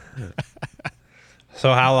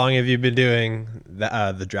 So how long have you been doing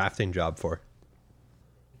the drafting job for?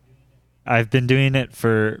 I've been doing it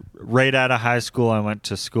for right out of high school. I went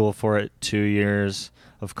to school for it, 2 years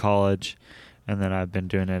of college, and then I've been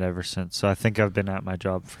doing it ever since. So I think I've been at my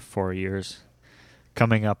job for 4 years.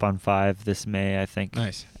 Coming up on 5 this May, I think.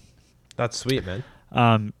 Nice. That's sweet,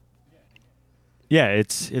 man. Yeah,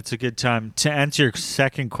 it's a good time. To answer your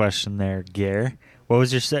second question there, Gare, what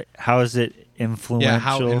was your how is it influential? Yeah,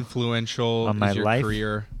 how influential on is my your life?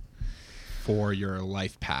 career for your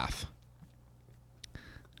life path?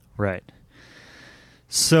 Right.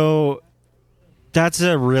 So that's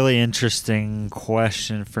a really interesting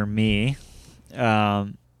question for me,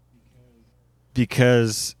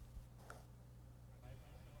 because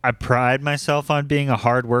I pride myself on being a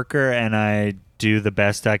hard worker and I do the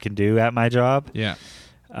best I can do at my job. Yeah.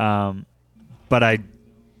 But I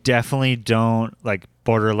definitely don't like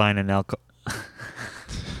borderline an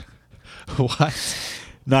What?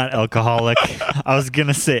 not alcoholic. I was going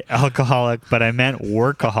to say alcoholic, but I meant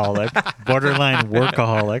workaholic. Borderline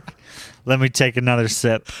workaholic. Let me take another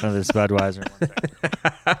sip of this Budweiser.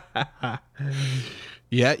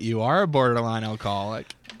 Yeah, you are a borderline alcoholic.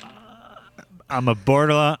 I'm a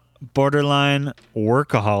borderline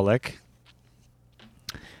workaholic.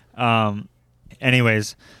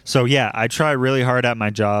 Anyways, so yeah, I try really hard at my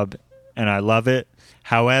job and I love it.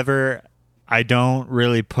 However, I don't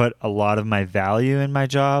really put a lot of my value in my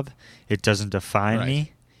job. It doesn't define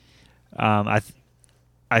me. I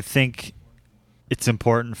think it's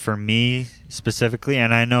important for me specifically,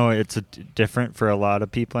 and I know it's different for a lot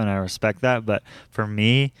of people, and I respect that. But for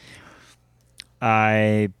me,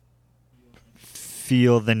 I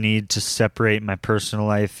feel the need to separate my personal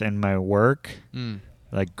life and my work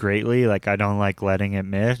like greatly. Like I don't like letting it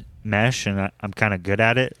mesh, and I'm kind of good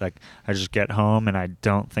at it. Like I just get home and I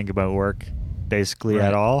don't think about work basically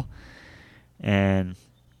at all, and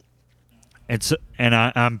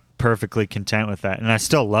I'm perfectly content with that. And I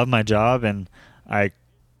still love my job, and I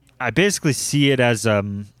basically see it as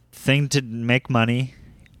a thing to make money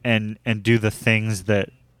and do the things that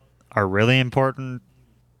are really important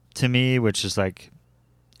to me, which is like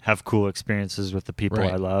have cool experiences with the people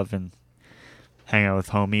Right. I love and hang out with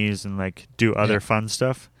homies and like do other fun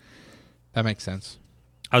stuff. That makes sense.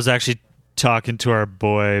 I was actually talking to our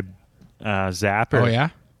boy Zapper. Oh yeah.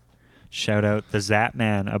 Shout out the Zap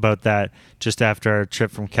Man about that just after our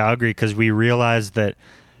trip from Calgary, because we realized that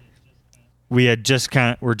we had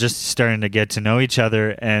we're just starting to get to know each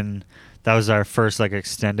other, and that was our first like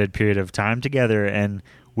extended period of time together, and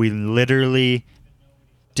we literally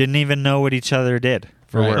didn't even know what each other did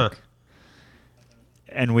for Right. work.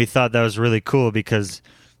 And we thought that was really cool because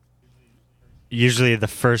usually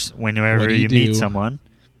whenever What do you you meet do? someone,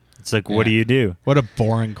 it's like, what Yeah. do you do? What a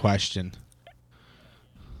boring question.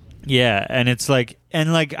 Yeah, and it's like,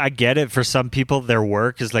 and like I get it, for some people their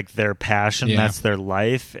work is like their passion, Yeah. that's their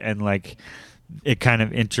life, and like it kind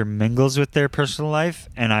of intermingles with their personal life,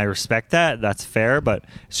 and I respect that. That's fair, but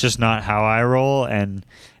it's just not how I roll. And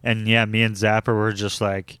yeah, me and Zapper were just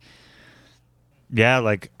like, yeah,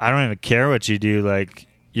 like I don't even care what you do, like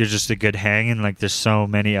you're just a good hang, and like there's so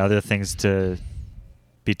many other things to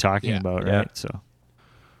be talking Yeah. about, Yeah. right? So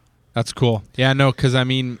That's cool. Yeah, no, because I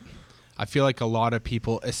mean, I feel like a lot of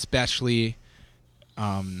people, especially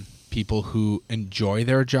people who enjoy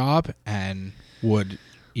their job and would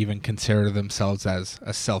even consider themselves as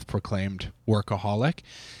a self-proclaimed workaholic,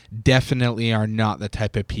 definitely are not the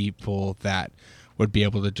type of people that would be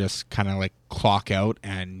able to just kind of like clock out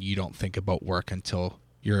and you don't think about work until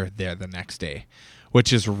you're there the next day,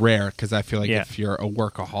 which is rare, because I feel like Yeah. if you're a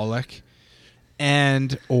workaholic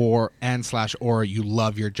or you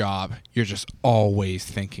love your job, you're just always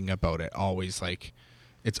thinking about it, always like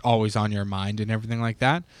it's always on your mind and everything like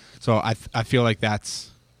that. So I feel like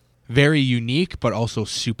that's very unique, but also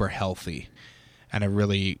super healthy and a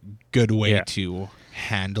really good way Yeah. to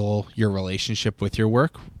handle your relationship with your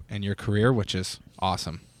work and your career, which is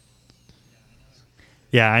awesome.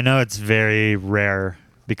 yeah, I know it's very rare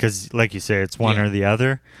because, like you say, it's one Yeah. or the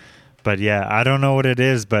other. But yeah, I don't know what it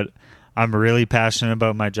is, but I'm really passionate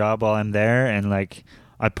about my job while I'm there, and like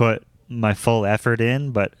I put my full effort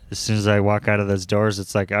in. But as soon as I walk out of those doors,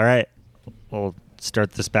 it's like, all right, we'll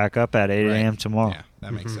start this back up at 8 a.m. tomorrow. Yeah,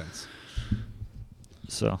 that makes sense.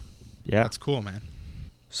 So, yeah, That's cool, man.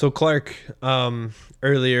 So Clark,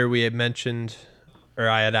 earlier we had mentioned, or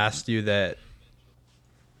I had asked you that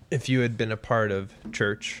if you had been a part of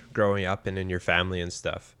church growing up and in your family and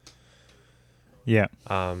stuff. yeah.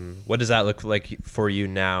 What does that look like for you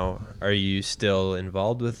now? Are you still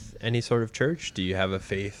involved with any sort of church? Do you have a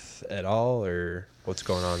faith at all, or what's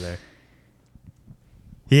going on there?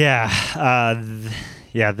 Yeah,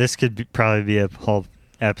 this could probably be a whole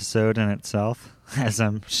episode in itself, as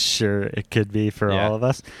I'm sure it could be for Yeah. all of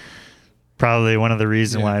us. Probably one of the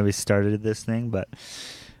reasons Yeah. why we started this thing, but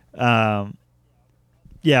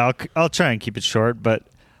yeah, I'll try and keep it short. But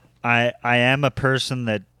I am a person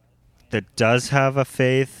that does have a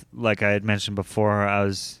faith. Like I had mentioned before, I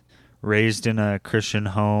was raised in a Christian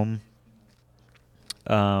home,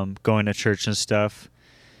 going to church and stuff.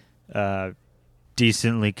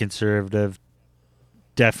 Decently conservative,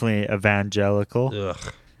 definitely evangelical. Ugh.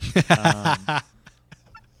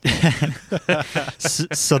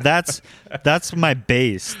 So that's my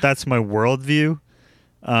base. That's my worldview.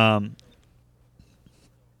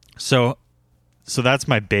 So that's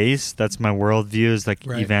my base. That's my worldview, is like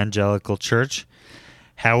Right. evangelical church.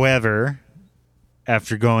 However,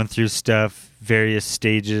 after going through stuff, various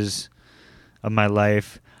stages of my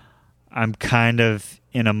life, I'm kind of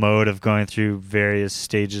in a mode of going through various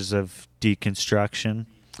stages of deconstruction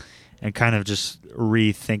and kind of just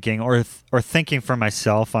rethinking or thinking for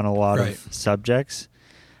myself on a lot Right. of subjects.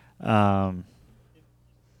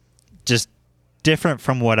 Just different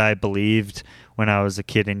from what I believed when I was a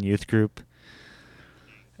kid in youth group.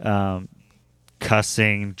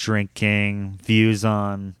 Cussing, drinking, views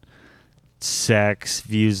on sex,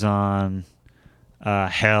 views on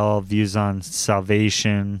hell, views on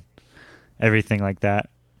salvation, everything like that.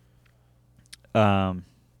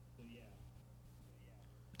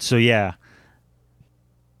 So yeah,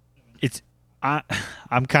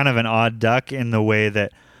 I'm kind of an odd duck in the way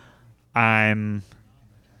that I'm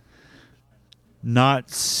not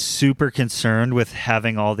super concerned with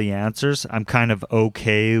having all the answers. I'm kind of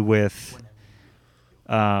okay with,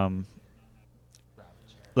 like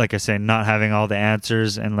I say, not having all the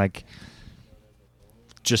answers and like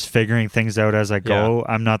just figuring things out as I go. Yeah.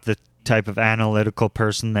 I'm not the type of analytical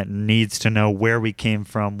person that needs to know where we came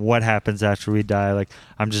from, what happens after we die. Like,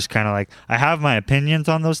 I'm just kind of like, I have my opinions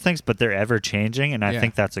on those things, but they're ever changing, and I Yeah.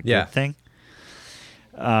 think that's a Yeah. good thing.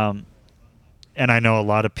 And I know a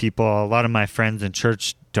lot of my friends in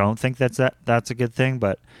church don't think that's a good thing,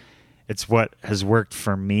 but it's what has worked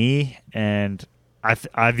for me, and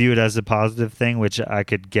I view it as a positive thing, which I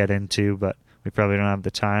could get into, but we probably don't have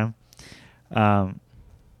the time.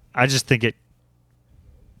 I just think it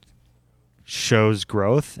shows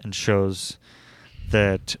growth and shows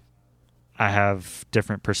that I have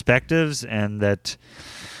different perspectives, and that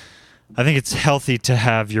I think it's healthy to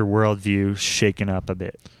have your worldview shaken up a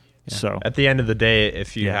bit. Yeah. So at the end of the day,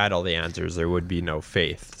 if you had all the answers, there would be no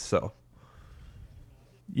faith. So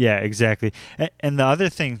yeah, exactly. And the other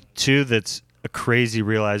thing too, that's a crazy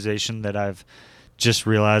realization that I've just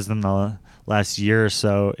realized in the last year or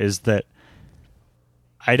so, is that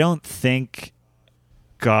I don't think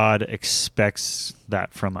God expects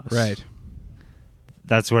that from us. Right.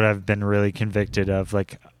 That's what I've been really convicted of.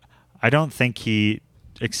 Like, I don't think he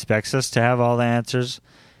expects us to have all the answers,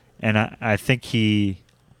 and I think he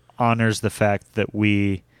honors the fact that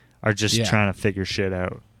we are just trying to figure shit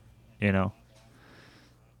out, you know?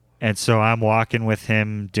 And so I'm walking with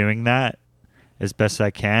him doing that as best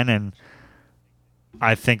I can, and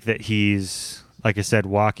I think that he's, like I said,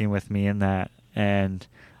 walking with me in that, and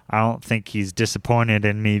I don't think he's disappointed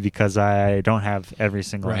in me because I don't have every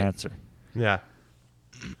single answer. Yeah.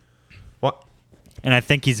 What? And I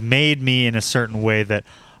think he's made me in a certain way that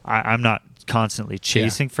I'm not constantly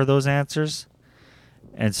chasing for those answers.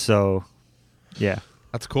 And so, yeah.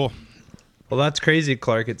 That's cool. Well, that's crazy,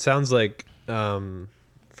 Clark. It sounds like from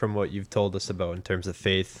what you've told us about in terms of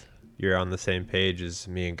faith, you're on the same page as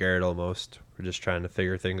me and Garrett almost. We're just trying to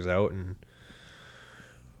figure things out, and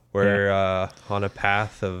we're on a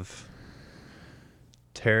path of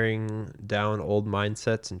tearing down old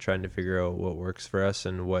mindsets and trying to figure out what works for us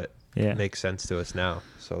and what makes sense to us now.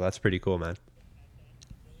 So that's pretty cool, man.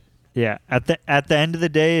 Yeah. At the end of the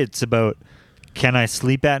day, it's about, can I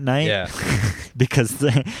sleep at night? Yeah. Because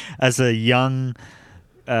as a young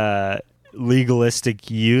legalistic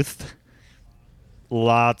youth,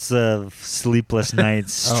 lots of sleepless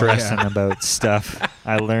nights stressing about stuff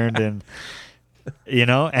I learned, and you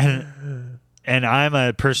know, and I'm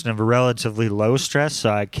a person of relatively low stress, so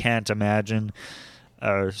I can't imagine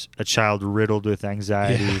a child riddled with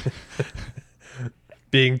anxiety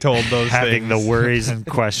being told those having things. the worries and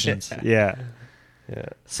questions. Yeah.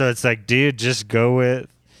 So it's like, dude, just go with.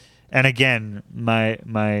 And again,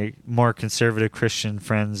 my more conservative Christian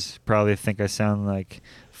friends probably think I sound like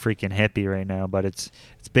freaking hippie right now, but it's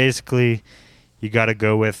basically, you got to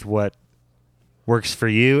go with what works for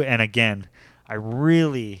you. And again, I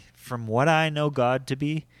really, from what I know God to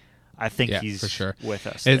be, I think he's for sure with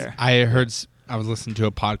us there. I was listening to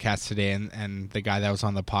a podcast today, and the guy that was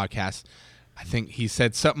on the podcast, I think he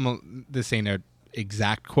said something, this ain't an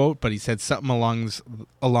exact quote, but he said something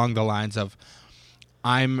along the lines of,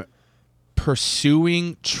 I'm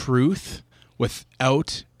pursuing truth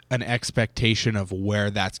without an expectation of where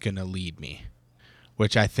that's going to lead me,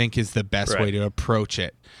 which I think is the best way to approach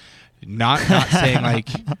it. Not saying like,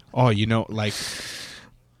 oh, you know, like,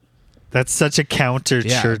 that's such a counter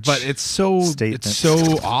church, but it's so statement. It's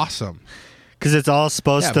so awesome because it's all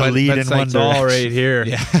supposed to lead in one it's all direction. right here.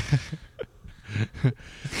 Yeah.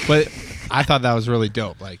 But I thought that was really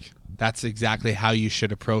dope. Like, that's exactly how you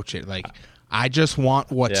should approach it. Like, I just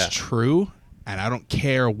want what's true, and I don't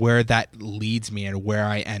care where that leads me and where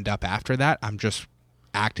I end up after that. I'm just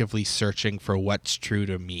actively searching for what's true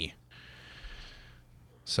to me.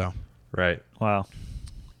 So, Right. Wow.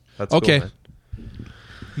 That's okay. cool, man.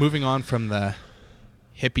 Moving on from the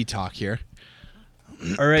hippie talk here.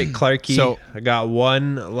 All right, Clarky. So, I got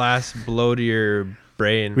one last blow to your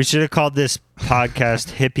brain. We should have called this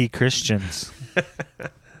podcast Hippie Christians.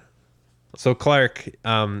 So, Clark,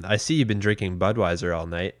 I see you've been drinking Budweiser all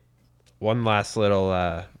night. One last little...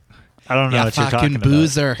 I don't know what you're talking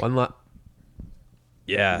boozer.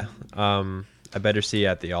 Yeah. I better see you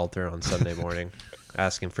at the altar on Sunday morning,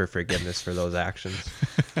 asking for forgiveness for those actions.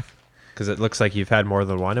 Because it looks like you've had more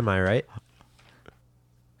than one, am I right?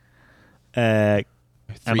 I'm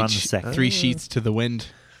on the second. 3 sheets to the wind.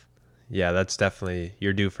 Yeah, that's definitely...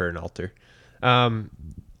 You're due for an altar. Out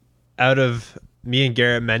of... Me and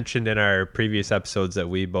Garrett mentioned in our previous episodes that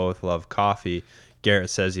we both love coffee. Garrett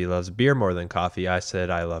says he loves beer more than coffee. I said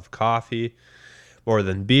I love coffee more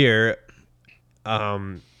than beer.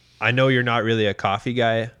 I know you're not really a coffee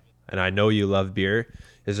guy, and I know you love beer.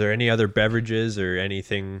 Is there any other beverages or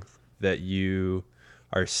anything that you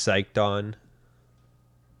are psyched on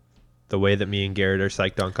the way that me and Garrett are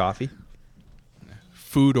psyched on coffee?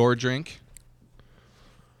 Food or drink?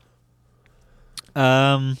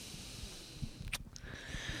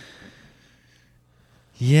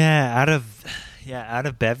 Yeah, out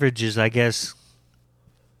of beverages, I guess,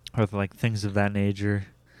 or like things of that nature.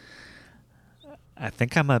 I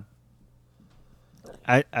think I'm a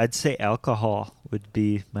I'd say alcohol would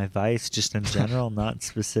be my vice, just in general, not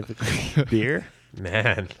specifically beer.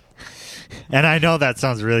 Man. And I know that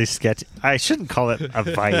sounds really sketchy. I shouldn't call it a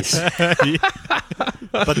vice.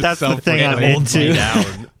 But that's the thing I'm into.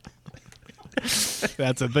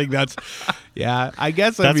 That's a thing that's, yeah, I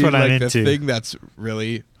guess That's mean, what I'm like, into. The thing that's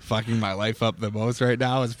really fucking my life up the most right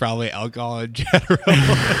now is probably alcohol in general.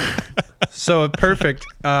 So perfect.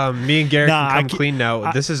 Me and Garrett Nah, can come clean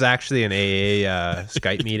now. This is actually an AA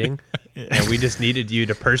Skype meeting, and we just needed you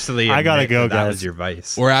to personally I gotta admit go, that guys. was your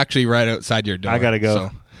vice. We're actually right outside your door. I gotta go.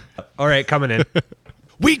 So. All right, coming in.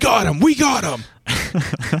 We got him. We got him.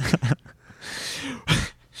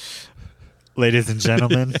 Ladies and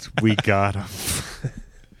gentlemen, we got him.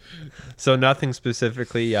 So nothing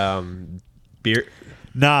specifically beer.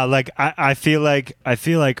 Nah, like I feel like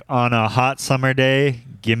on a hot summer day,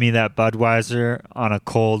 give me that Budweiser. On a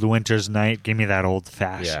cold winter's night, give me that old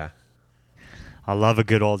fashioned. Yeah. I love a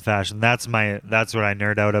good old fashioned. That's what I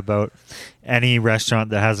nerd out about. Any restaurant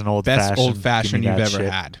that has an old Best fashioned. old fashioned you've ever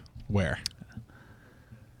shit. had. Where?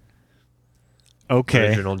 Okay.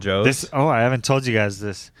 Original Joe's. I haven't told you guys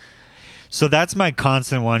this. So that's my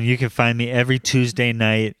constant one. You can find me every Tuesday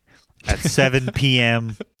night at 7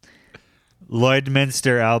 p.m.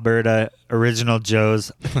 Lloydminster, Alberta, Original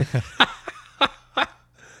Joe's.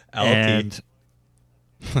 And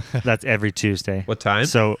that's every Tuesday. What time?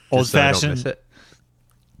 So old Just so I don't fashioned, miss it.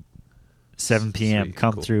 7 p.m. Sweet,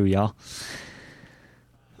 Come cool. through, y'all.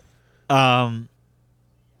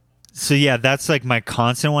 So yeah, that's like my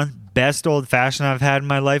constant one. Best old fashioned I've had in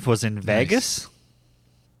my life was in Vegas.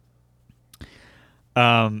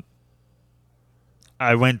 I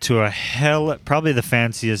went to probably the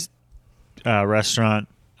fanciest restaurant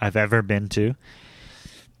I've ever been to.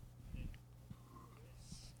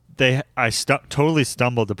 I totally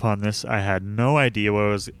stumbled upon this. I had no idea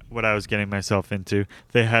what I was getting myself into.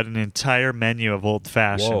 They had an entire menu of old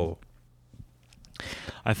fashioned. Whoa.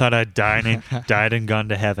 I thought I'd died and gone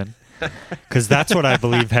to heaven, because that's what I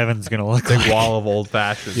believe heaven's gonna look Big like. wall of old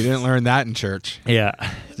fashions. You didn't learn that in church. Yeah,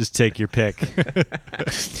 just take your pick.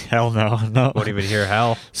 Hell no. Won't even hear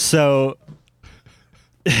hell. So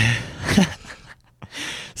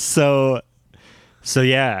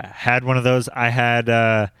yeah, had one of those. I had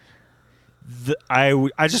I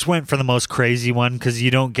just went for the most crazy one because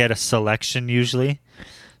you don't get a selection usually.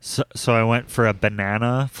 So I went for a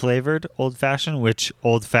banana flavored old fashioned, which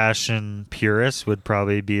old fashioned purists would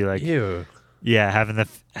probably be like, Ew. yeah, having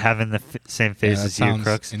the same face that as you, sounds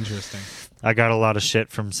Crooks. interesting. I got a lot of shit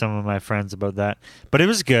from some of my friends about that, but it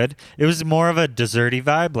was good. It was more of a desserty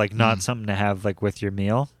vibe, like not something to have like with your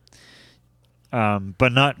meal,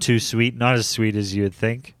 but not too sweet, not as sweet as you would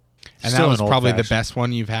think. And Still that was an probably the old-fashioned. best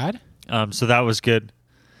one you've had? So that was good.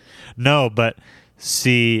 No, but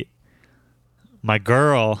see, my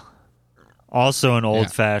girl, also an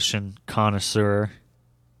old-fashioned connoisseur,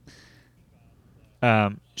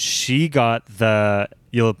 she got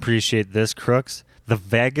you'll appreciate this, Crooks, the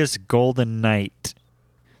Vegas Golden Knight.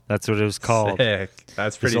 That's what it was called. Sick.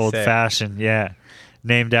 That's It's pretty sick. old-fashioned, yeah.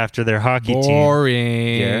 Named after their hockey team.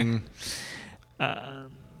 Boring.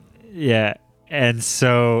 Yeah, and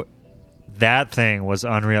so that thing was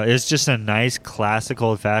unreal. It's just a nice classic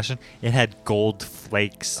old fashioned. It had gold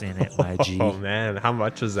flakes in it, my G. Oh man, how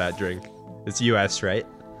much was that drink? It's US, right?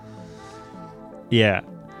 Yeah,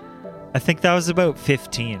 I think that was about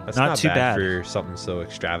 15. That's not too bad. for something so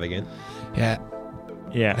extravagant. Yeah,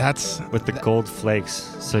 Yeah, that's with the gold flakes.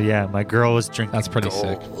 So yeah, my girl was drinking. That's pretty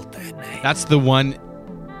sick. gold that night. That's the one.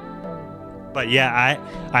 But yeah,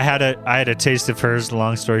 I had a taste of hers.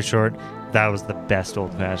 Long story short, that was the best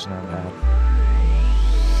old fashioned I've had.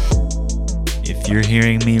 If you're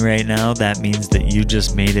hearing me right now, that means that you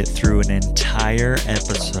just made it through an entire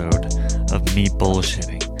episode of me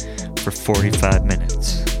bullshitting for 45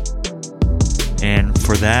 minutes. And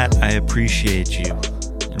for that, I appreciate you.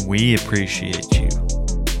 And we appreciate you.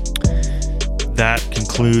 That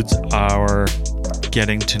concludes our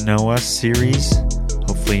Getting to Know Us series.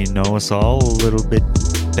 Hopefully you know us all a little bit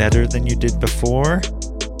better than you did before.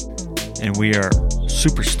 And we are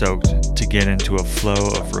super stoked to get into a flow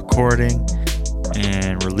of recording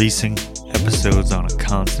and releasing episodes on a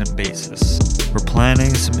constant basis. We're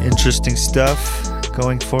planning some interesting stuff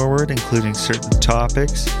going forward, including certain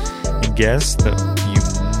topics and guests that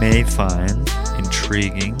you may find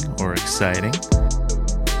intriguing or exciting.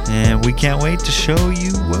 And we can't wait to show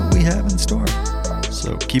you what we have in store.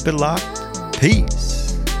 So keep it locked. Peace.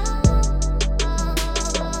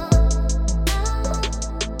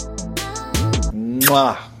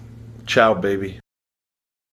 Mwah. Ciao, baby.